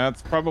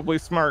 That's probably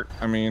smart.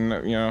 I mean,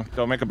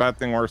 don't make a bad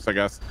thing worse, I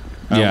guess.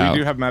 Yeah. We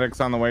do have medics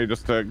on the way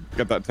just to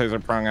get that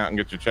taser prong out and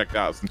get you checked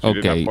out, since you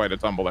did have quite a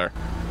tumble there.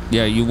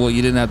 Yeah, you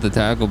didn't have to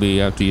tackle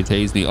me after you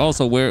tased me.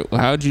 Also,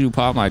 how'd you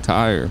pop my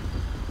tire?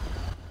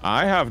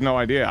 I have no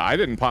idea. I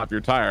didn't pop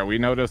your tire. We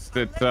noticed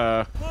it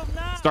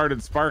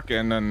started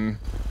sparking, and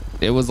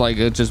it was like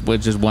it just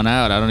went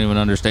out. I don't even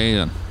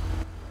understand.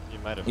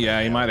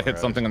 You might have hit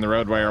something in the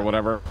roadway or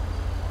whatever.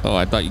 Oh,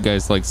 I thought you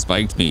guys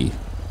spiked me.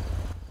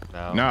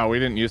 No, we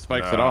didn't use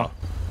spikes at all.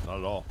 Not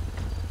at all.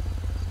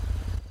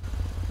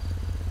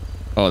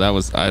 Oh, that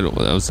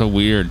was so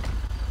weird.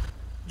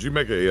 Did you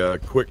make a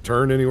quick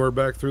turn anywhere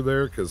back through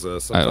there? Because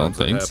sometimes I don't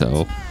think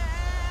so.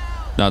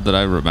 Not that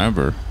I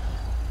remember.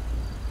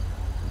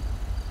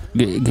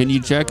 Can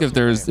you check if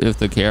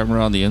the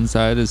camera on the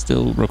inside is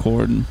still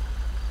recording?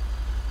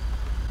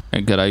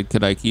 And could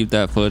I keep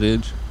that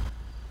footage?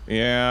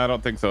 Yeah, I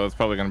don't think so. It's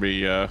probably going to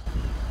be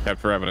kept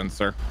for evidence,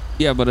 sir.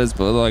 Yeah, but it's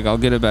like I'll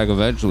get it back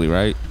eventually,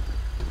 right?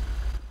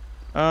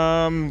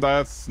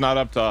 That's not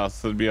up to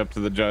us. It'd be up to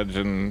the judge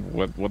and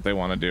what they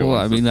want to do. Well,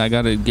 I mean, I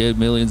gotta get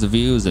millions of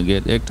views and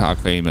get TikTok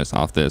famous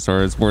off this,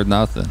 or it's worth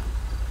nothing.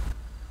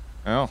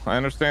 Well, I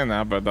understand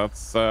that, but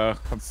that's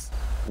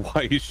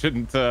why you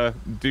shouldn't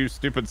do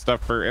stupid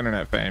stuff for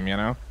internet fame, you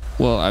know?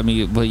 Well, I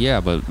mean, but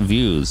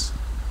views.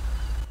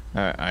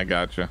 I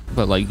gotcha.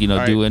 But like, do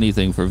right.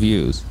 anything for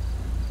views.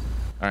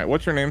 All right,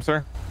 what's your name,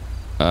 sir?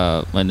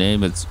 My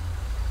name is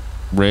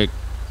Rick.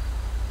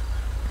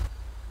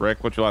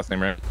 Rick, what's your last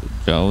name, Rick?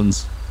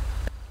 Jones.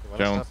 You want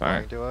to stop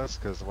lying to us?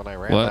 Because when I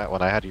ran that,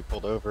 when I had you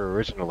pulled over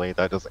originally,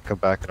 that doesn't come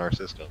back in our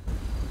system.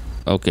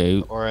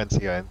 Okay. Or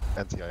NCIC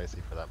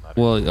for that matter.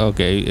 Well,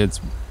 okay, it's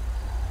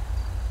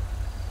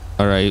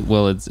all right.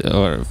 Well, it's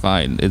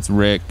fine. It's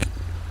Rick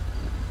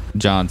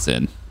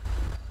Johnson.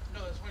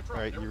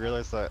 Alright, you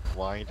realize that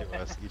lying to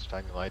us each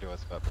time you lie to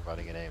us about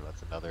providing a name,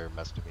 that's another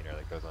misdemeanor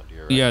that goes onto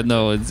your Yeah, record.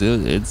 no,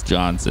 it's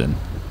Johnson.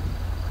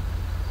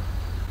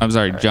 I'm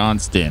sorry, right.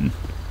 Johnston.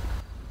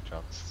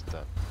 Johnston.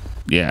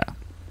 Yeah,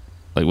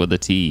 like with a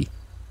T.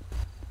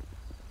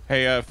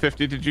 Hey,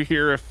 50, did you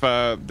hear if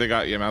they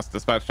got EMS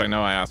dispatched? I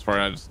know I asked for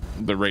it.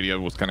 The radio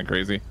was kind of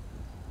crazy.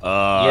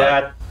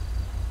 Yeah,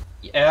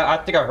 I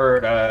think I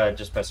heard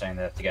just by saying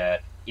that they got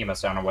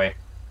EMS on the way.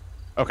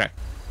 Okay,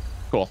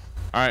 cool.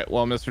 All right,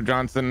 well, Mr.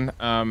 Johnson,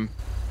 I'm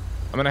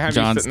gonna have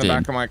you sit in the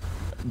back of my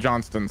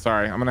Johnston.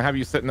 Sorry, I'm gonna have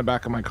you sit in the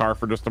back of my car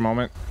for just a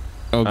moment.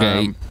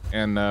 Okay.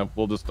 And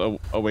we'll just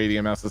await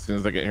EMS as soon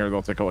as they get here.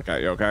 They'll take a look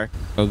at you. Okay.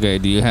 Okay.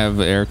 Do you have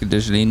air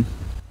conditioning?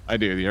 I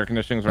do. The air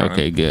conditioning's running.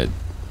 Okay, good.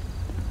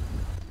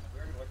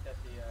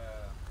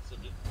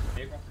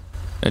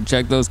 And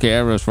check those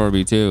cameras for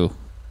me too.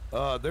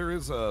 There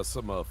is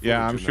some.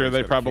 Yeah, I'm sure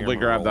they probably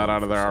grabbed that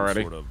out of there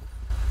already. Sort of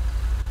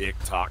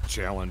TikTok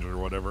challenge or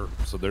whatever.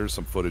 So there's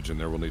some footage in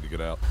there we'll need to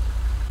get out.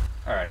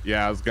 All right.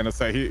 Yeah, I was gonna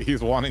say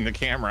he's wanting the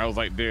camera. I was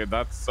like, dude,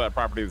 that's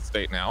property of the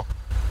state now.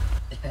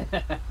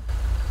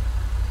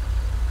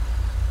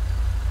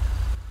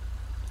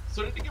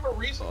 So did you give a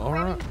reason? All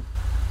right.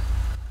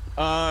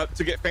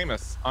 To get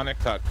famous on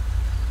TikTok.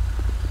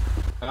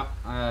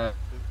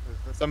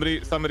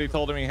 Somebody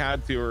told him he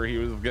had to, or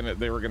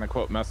they were gonna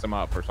quote mess him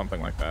up or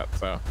something like that.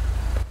 So.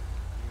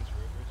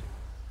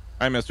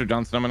 Hi, Mr.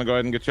 Johnson. I'm gonna go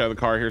ahead and get you out of the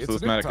car here so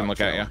this medic can look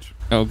at you.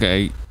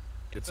 Okay.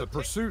 It's a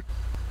pursuit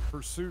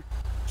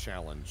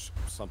challenge,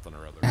 something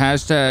or other.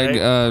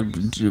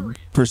 Hashtag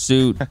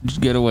Pursuit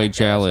Getaway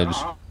challenge.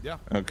 Yeah.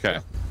 Okay.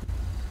 All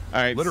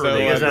right.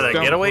 Literally, so, is that a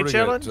getaway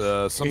challenge?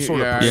 Some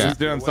sort of he's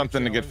doing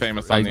something to get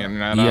famous on the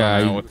internet. I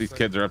don't know what these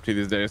kids are up to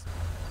these days.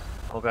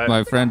 Okay.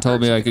 My friend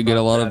told me I could get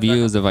a lot of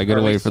views if I get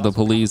away from the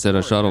police at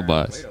a shuttle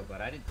bus.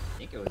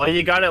 Well,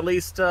 you got at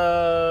least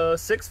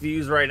 6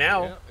 views right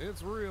now. Yeah,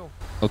 it's real.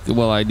 Okay.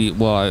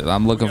 Well,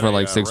 I'm looking for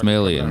like 6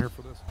 million.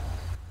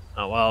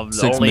 Oh well,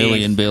 6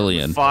 million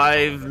billion.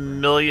 5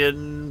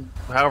 million,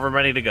 however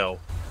many to go.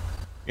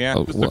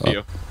 Yeah, just a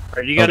few.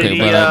 Right, you got okay, any,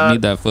 but I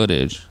need that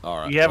footage. All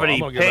right. You have any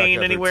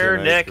pain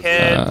anywhere? Neck,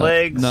 head,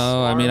 legs?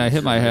 No, I mean I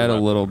hit my head a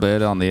little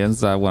bit on the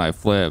inside when I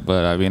flipped,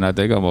 but I mean I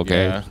think I'm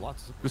okay. Yeah.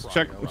 Just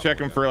check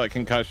him for like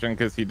concussion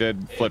because he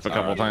did flip a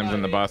couple times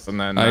in the bus, and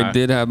then I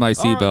did have my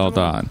seatbelt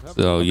on,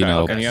 so you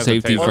know,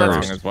 safety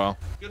first. As well.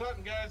 Good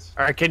hunting, guys.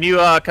 All right, can you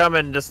come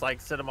and just like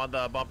sit him on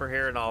the bumper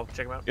here, and I'll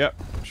check him out? Yep,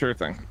 sure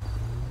thing.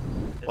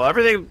 Well,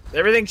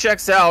 everything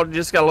checks out.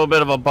 Just got a little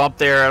bit of a bump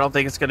there. I don't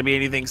think it's going to be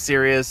anything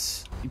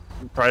serious. You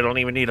probably don't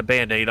even need a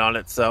Band-Aid on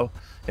it. So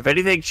if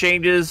anything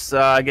changes,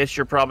 I guess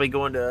you're probably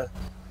going to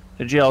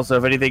jail. So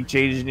if anything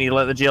changes, you need to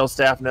let the jail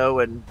staff know,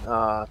 and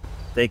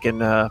they can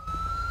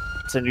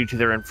send you to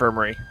their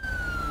infirmary.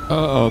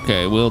 Oh,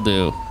 okay, will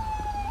do.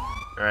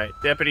 All right,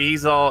 deputy,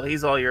 he's all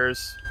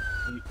yours.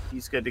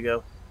 He's good to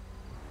go.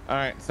 All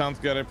right, sounds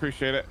good. I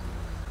appreciate it.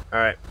 All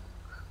right.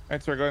 All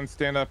right, sir, go ahead and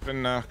stand up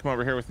and come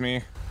over here with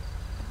me.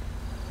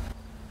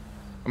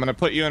 I'm gonna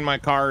put you in my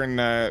car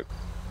and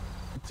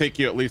take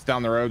you at least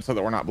down the road so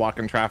that we're not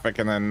blocking traffic,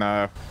 and then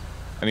I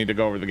need to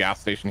go over to the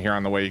gas station here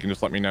on the way. You can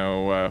just let me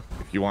know if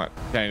you want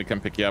Kenny to come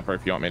pick you up, or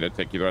if you want me to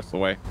take you the rest of the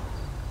way.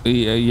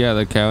 Yeah,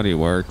 the county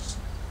works.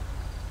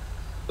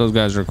 Those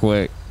guys are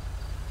quick.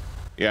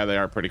 Yeah, they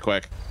are pretty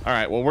quick. All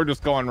right, well, we're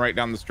just going right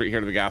down the street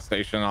here to the gas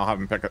station. I'll have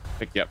them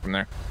pick you up from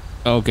there.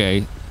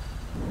 Okay.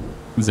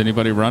 Is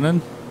anybody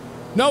running?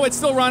 No, it's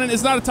still running.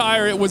 It's not a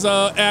tire. It was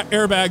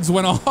airbags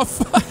went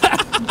off.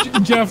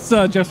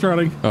 Jeff's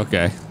running.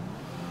 Okay.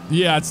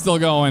 Yeah, it's still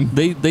going.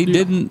 They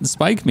didn't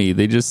spike me.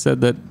 They just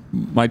said that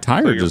my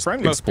tire just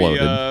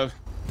exploded.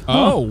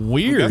 Oh,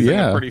 weird.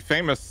 Yeah, pretty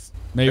famous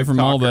Maybe from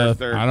all the,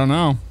 TikTokers, I don't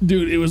know.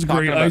 Dude, it was Talking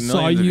great. about I saw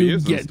millions of you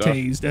views and get stuff.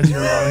 tased as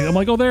you're running. I'm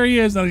like, oh, there he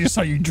is. And I just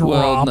saw you drop.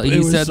 Well, no, he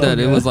was said so that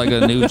it good. was like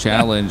a new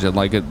challenge, and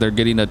like they're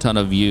getting a ton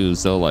of views.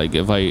 So like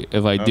if I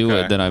do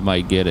Okay. it, then I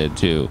might get it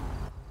too.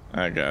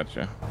 I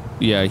gotcha.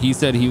 Yeah, he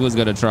said he was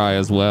gonna try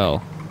as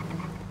well.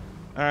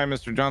 All right,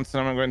 Mr. Johnson,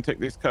 I'm gonna go ahead and take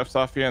these cuffs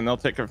off you, and they'll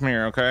take it from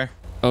here. Okay.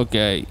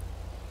 Okay.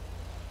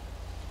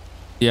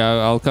 Yeah,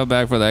 I'll come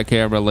back for that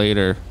camera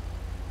later.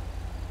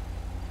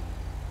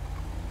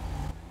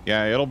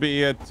 Yeah, it'll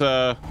be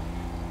at.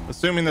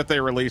 Assuming that they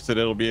release it,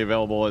 it'll be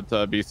available at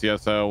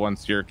BCSO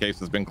once your case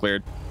has been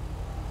cleared.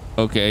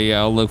 Okay, yeah,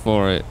 I'll look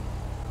for it.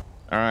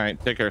 All right,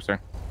 take care, sir.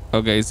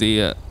 Okay, see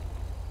ya.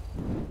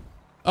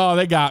 Oh,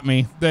 they got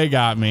me. They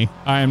got me.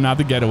 I am not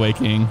the getaway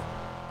king.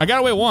 I got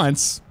away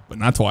once, but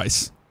not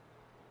twice.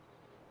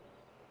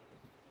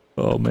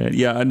 Oh man,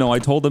 yeah, I know. I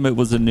told them it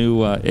was a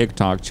new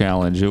TikTok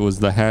challenge. It was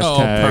the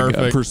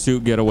hashtag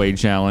Pursuit Getaway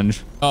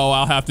challenge. Oh,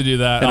 I'll have to do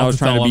that. And I'll I was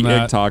trying to be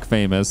that. TikTok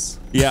famous.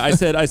 Yeah, I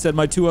said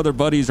my 2 other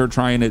buddies are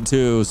trying it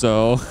too.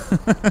 So.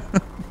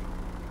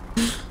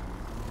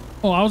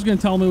 Oh, I was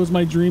gonna tell him it was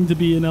my dream to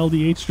be an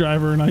LDH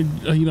driver,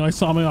 and I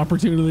saw my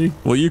opportunity.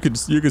 Well, you could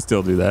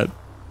still do that.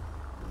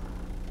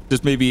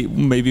 Just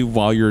maybe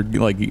while you're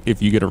like,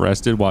 if you get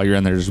arrested while you're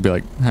in there, just be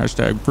like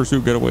hashtag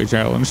Pursuit Getaway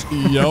challenge.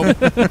 Yup.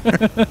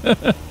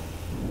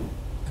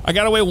 I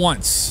got away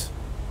once,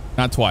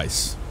 not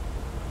twice.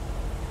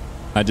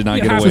 I did not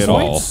get away at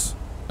all.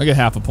 I get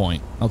half a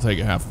point. I'll take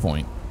it half a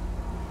point.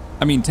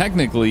 I mean,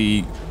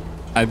 technically,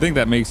 I think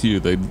that makes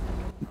you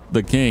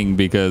the king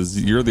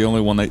because you're the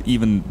only one that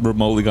even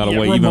remotely got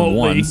away even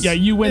once. Yeah,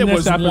 you win It this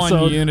was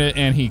episode. one unit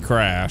and he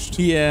crashed.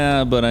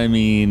 Yeah, but I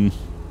mean,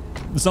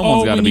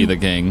 someone's got to be the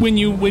king. When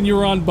you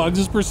were on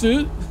Bugs'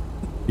 Pursuit.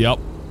 Yep.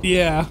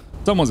 Yeah.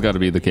 Someone's got to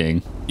be the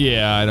king.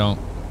 Yeah, I don't.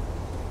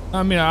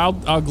 I mean,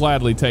 I'll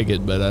gladly take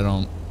it, but I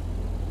don't.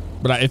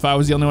 But if I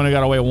was the only one who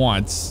got away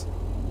once,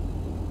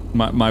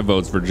 my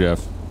vote's for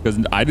Jeff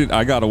because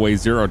I got away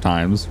 0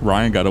 times.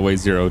 Ryan got away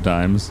 0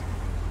 times.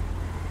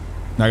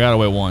 I got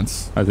away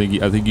once. I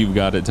think you've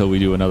got it till we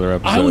do another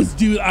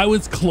episode. I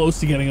was close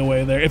to getting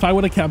away there. If I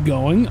would have kept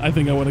going, I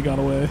think I would have got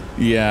away.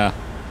 Yeah.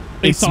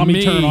 They saw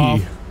me turn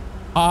off.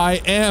 I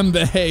am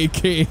the Hey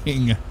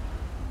King.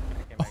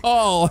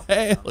 Oh,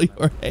 hail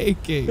your Hey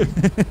King.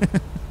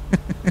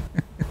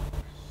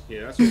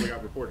 Yeah, that's what we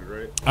got reported,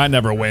 right? I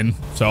never win,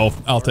 so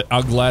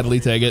I'll gladly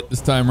take it this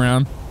time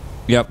around.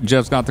 Yep,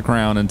 Jeff's got the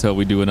crown until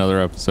we do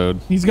another episode.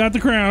 He's got the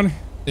crown.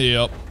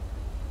 Yep.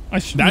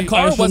 That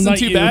car wasn't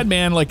too bad,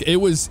 man. Like there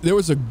was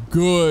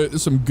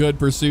some good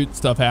pursuit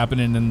stuff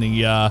happening in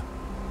the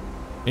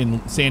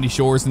in Sandy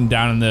Shores and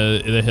down in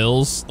the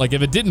hills. Like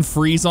if it didn't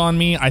freeze on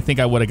me, I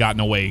think I would have gotten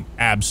away.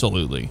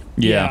 Absolutely.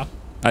 Yeah.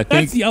 I think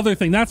that's the other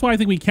thing. That's why I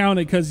think we count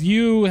it because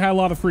you had a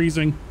lot of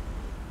freezing.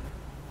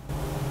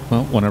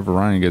 Well, whenever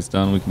Ryan gets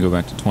done, we can go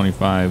back to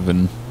 25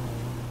 and.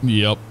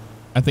 Yep.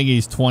 I think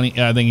he's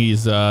 20. I think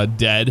he's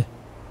dead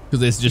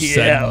because it's just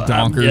said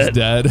Donker's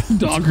dead.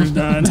 Donker's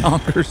done.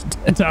 Donker's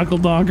dead. Tackle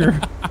Donker.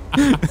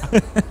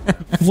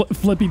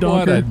 Flippy Donker.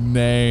 What a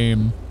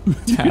name.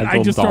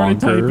 I just started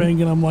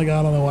typing and I'm like,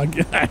 I don't know what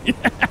guy.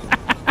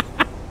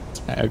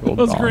 Tackle It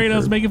was great. I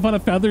was making fun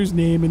of Feather's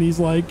name and he's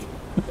like,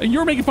 you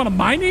were making fun of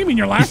my name and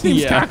your last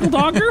name's Tackle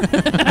Donker?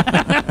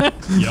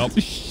 Yep.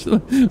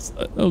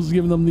 I was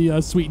giving them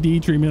the Sweet D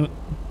treatment.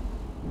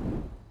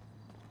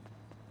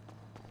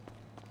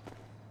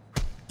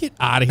 Get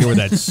out of here with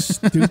that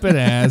stupid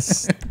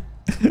ass.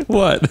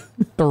 What?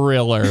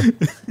 Thriller.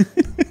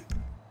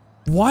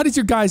 Why does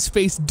your guy's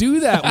face do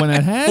that when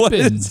it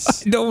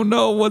happens? I don't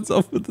know what's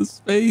up with his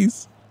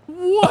face.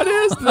 What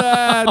is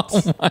that?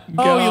 Oh my God.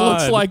 Oh, he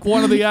looks like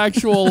one of the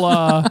actual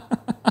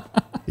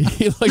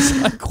he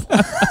looks like one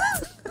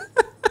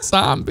of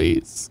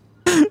zombies.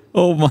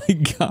 Oh my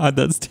God,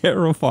 that's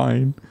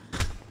terrifying.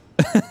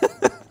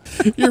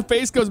 Your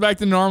face goes back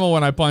to normal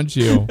when I punch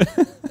you.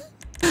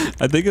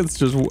 I think it's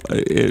just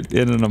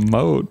in an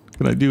emote.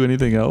 Can I do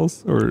anything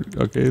else? Or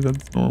okay,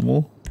 that's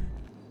normal.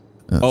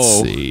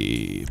 Let's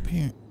see.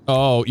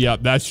 Oh, yeah,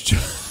 that's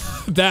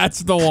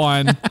the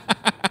one.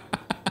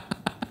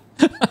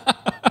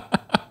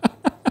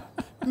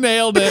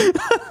 Nailed it.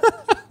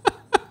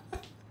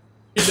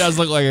 He does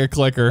look like a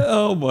clicker.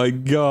 Oh my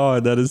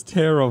God, that is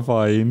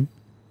terrifying.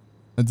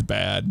 That's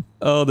bad.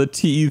 Oh, the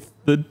teeth,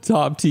 the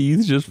top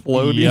teeth just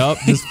floating. Yep,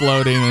 just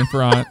floating in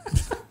front.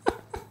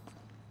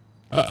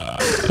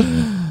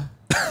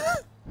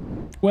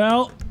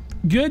 Well,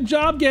 good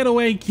job,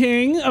 Getaway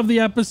King of the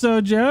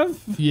episode, Jeff.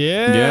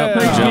 Yeah. Yeah,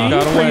 Praise Jeff me,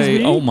 got praise away.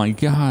 me. Oh my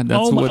God,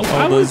 that's Oh my- what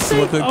I was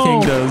saying- what the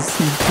king does.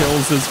 He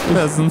kills his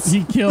peasants.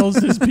 He kills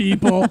his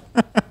people.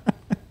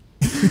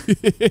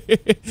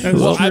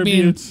 Well, I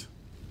mean,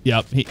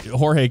 yep.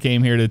 Jorge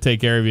came here to take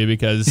care of you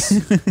because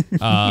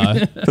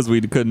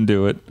we couldn't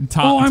do it.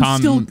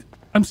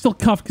 I'm still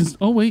cuffed because.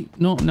 Oh wait,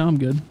 no, now I'm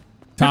good.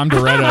 Tom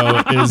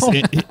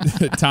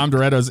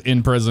Doreto's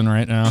in prison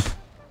right now.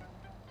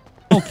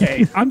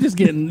 Okay, I'm just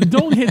getting.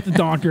 Don't hit the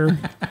donker.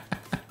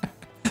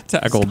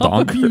 Tackle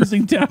Stop donker.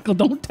 abusing tackle.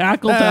 Don't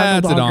tackle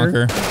That's tackle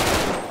donker. a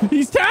donker.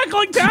 He's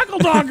tackling Tackle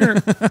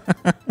Dogger.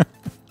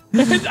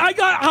 And I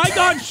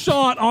got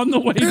shot on the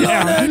way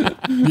down.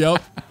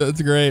 Yep,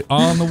 that's great.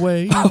 On the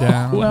way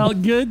down. Well,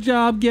 good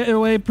job,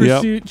 Getaway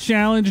Pursuit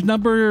Challenge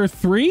number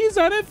 3. Is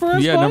that it for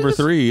us? Yeah, boys? number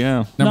 3.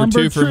 Yeah,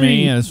 number 2 for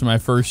me, and it's for my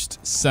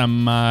first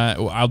semi.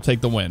 I'll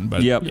take the win,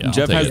 but yep. yeah,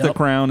 Jeff has the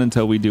crown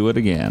until we do it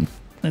again.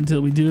 Until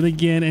we do it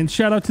again. And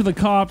shout out to the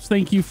cops.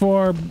 Thank you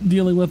for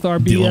dealing with our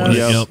BS.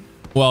 Yep.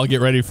 Well,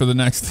 get ready for the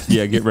next.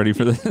 Yeah, get ready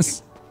for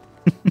this.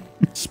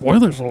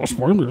 Spoilers.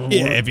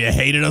 Yeah, if you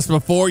hated us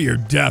before, you're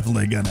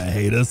definitely gonna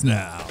hate us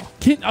now.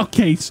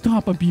 Okay,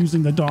 stop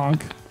abusing the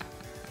dog.